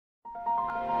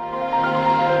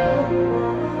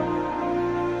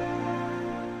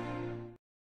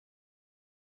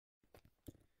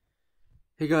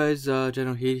Hey guys,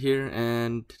 Generalkidd here,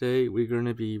 and today we're going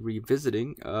to be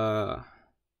revisiting how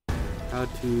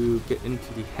to get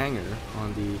into the hangar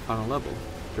on the final level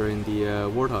during the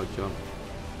warthog jump.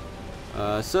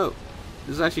 So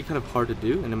this is actually kind of hard to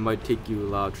do, and it might take you a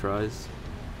lot of tries.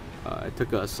 It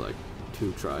took us like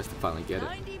 2 tries to finally get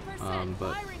it,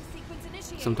 but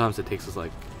sometimes it takes us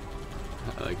like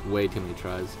way too many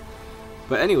tries.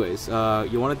 But anyways,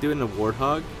 you want to do it in a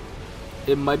warthog.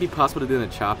 It might be possible to do it in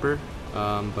a chopper.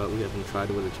 But we haven't tried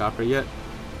it with a chopper yet,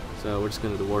 so we're just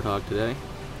going to do the warthog today.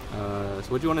 So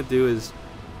what you want to do is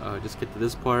just get to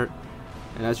this part,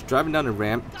 and as you're driving down the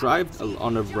ramp, drive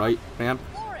on the right ramp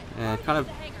and kind of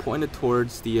point it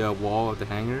towards the wall of the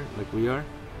hangar like we are,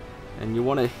 and you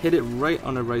want to hit it right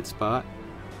on the right spot,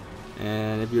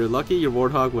 and if you're lucky your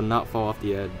warthog will not fall off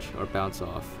the edge or bounce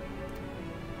off.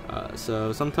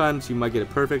 So sometimes you might get it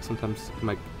perfect, sometimes you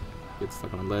might get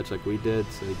stuck on a ledge like we did,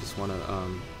 so you just want to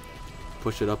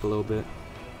push it up a little bit.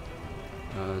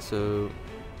 So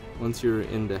once you're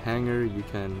in the hangar, you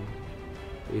can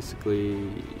basically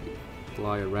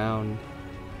fly around.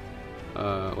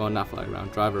 Well, not fly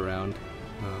around, drive around.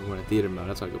 We're in theater mode,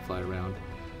 that's why I could fly around.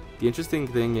 The interesting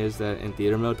thing is that in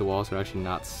theater mode, the walls are actually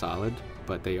not solid,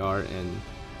 but they are in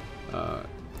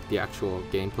the actual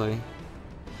gameplay.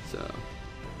 So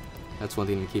that's one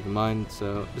thing to keep in mind.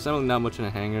 So there's really not much in a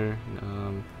hangar.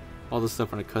 All the stuff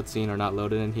from the cutscene are not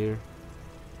loaded in here.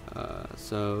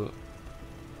 So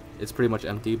it's pretty much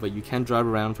empty, but you can drive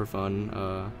around for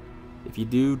fun. If you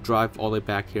do drive all the way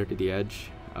back here to the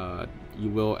edge, you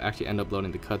will actually end up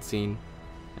loading the cutscene,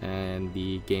 and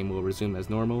the game will resume as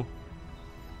normal,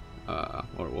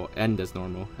 or will end as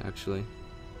normal actually.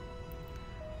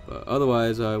 But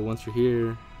otherwise, once you're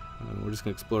here, we're just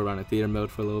gonna explore around in theater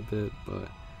mode for a little bit. But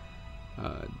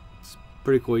it's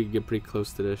pretty cool. You can get pretty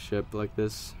close to the ship like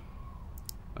this.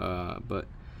 But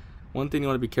one thing you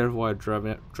want to be careful while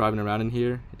driving around in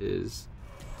here is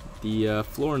the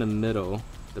floor in the middle,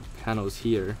 the panels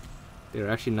here, they're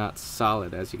actually not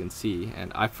solid, as you can see,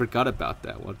 and I forgot about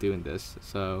that while doing this.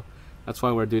 So that's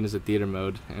why we're doing this in theater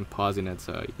mode and pausing it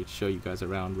so I could show you guys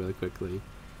around really quickly,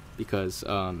 because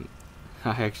I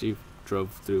actually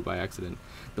drove through by accident.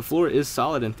 The floor is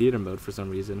solid in theater mode for some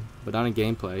reason, but not in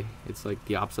gameplay. It's like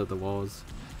the opposite of the walls.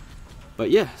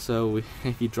 But yeah, so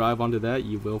if you drive onto that,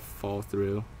 you will fall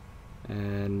through,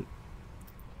 and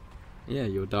yeah,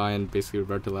 you'll die and basically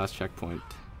revert to the last checkpoint.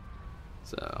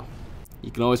 So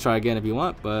you can always try again if you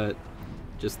want, but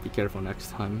just be careful next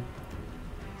time.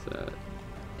 So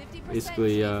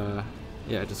basically, yeah,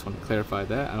 I just want to clarify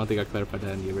that. I don't think I clarified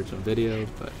that in the original video,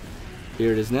 but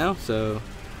here it is now. So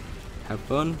have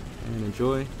fun and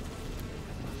enjoy.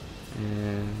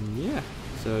 And yeah,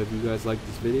 so if you guys like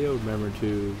this video, remember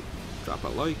to drop a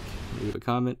like, leave a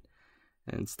comment,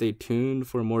 and stay tuned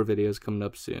for more videos coming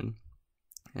up soon.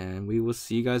 And we will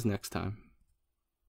see you guys next time.